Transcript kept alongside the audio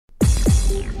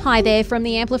Hi there from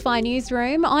the Amplify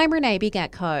Newsroom, I'm Renee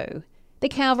Bigatko. The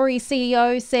Calvary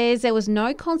CEO says there was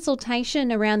no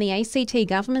consultation around the ACT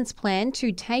government's plan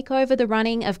to take over the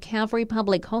running of Calvary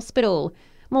Public Hospital.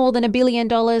 More than $1 billion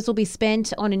will be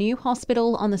spent on a new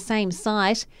hospital on the same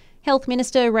site. Health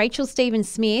Minister Rachel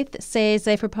Stephen-Smith says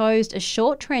they proposed a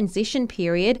short transition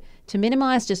period to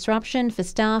minimise disruption for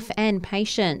staff and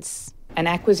patients. An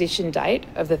acquisition date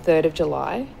of the 3rd of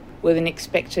July with an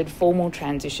expected formal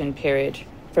transition period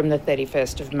from the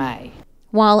 31st of May.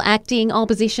 While acting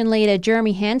opposition leader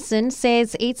Jeremy Hanson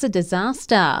says it's a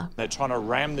disaster. They're trying to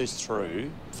ram this through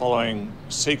following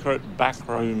secret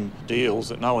backroom deals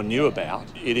that no one knew about.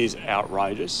 It is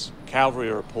outrageous. Calvary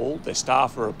are appalled, their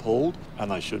staff are appalled, and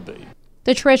they should be.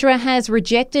 The Treasurer has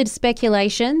rejected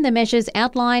speculation the measures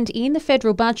outlined in the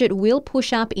federal budget will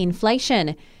push up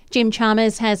inflation. Jim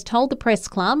Chalmers has told the Press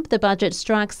Club the budget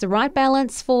strikes the right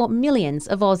balance for millions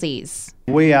of Aussies.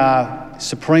 We are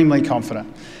supremely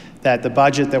confident that the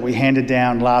budget that we handed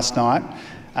down last night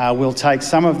will take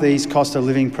some of these cost of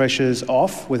living pressures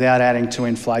off without adding to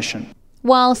inflation.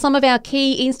 While some of our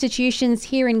key institutions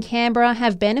here in Canberra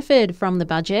have benefited from the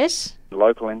budget,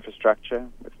 local infrastructure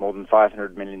with more than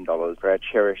 $500 million for our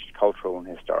cherished cultural and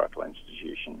historical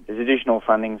institution. There's additional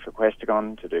funding for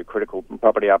Questacon to do critical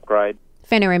property upgrade.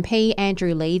 Fenner MP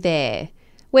Andrew Lee there.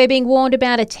 We're being warned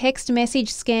about a text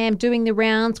message scam doing the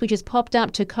rounds which has popped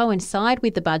up to coincide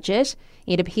with the budget.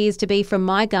 It appears to be from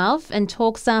MyGov and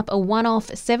talks up a one-off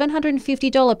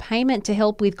 $750 payment to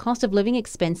help with cost of living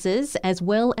expenses as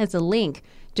well as a link.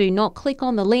 Do not click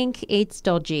on the link, it's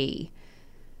dodgy.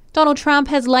 Donald Trump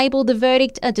has labelled the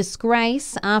verdict a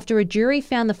disgrace after a jury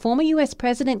found the former US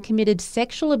president committed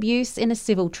sexual abuse in a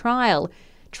civil trial.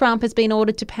 Trump has been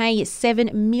ordered to pay 7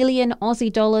 million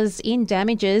Aussie dollars in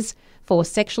damages for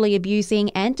sexually abusing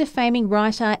and defaming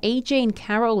writer E. Jean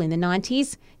Carroll in the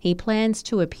 90s. He plans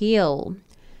to appeal.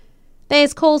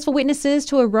 There's calls for witnesses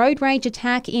to a road rage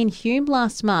attack in Hume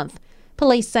last month.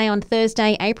 Police say on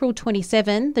Thursday, April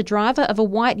 27, the driver of a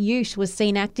white ute was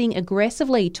seen acting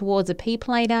aggressively towards a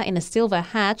P-plater in a silver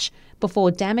hatch before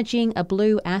damaging a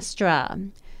blue Astra.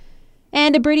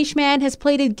 And a British man has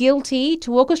pleaded guilty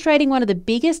to orchestrating one of the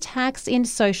biggest hacks in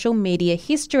social media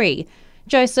history.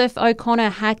 Joseph O'Connor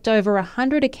hacked over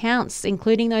 100 accounts,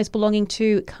 including those belonging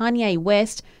to Kanye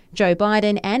West, Joe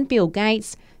Biden and Bill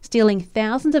Gates, stealing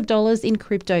thousands of dollars in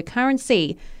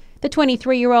cryptocurrency. The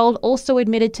 23-year-old also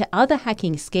admitted to other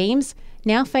hacking schemes,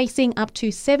 now facing up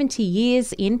to 70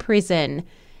 years in prison.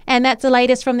 And that's the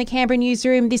latest from the Canberra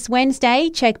Newsroom this Wednesday.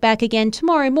 Check back again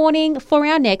tomorrow morning for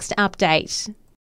our next update.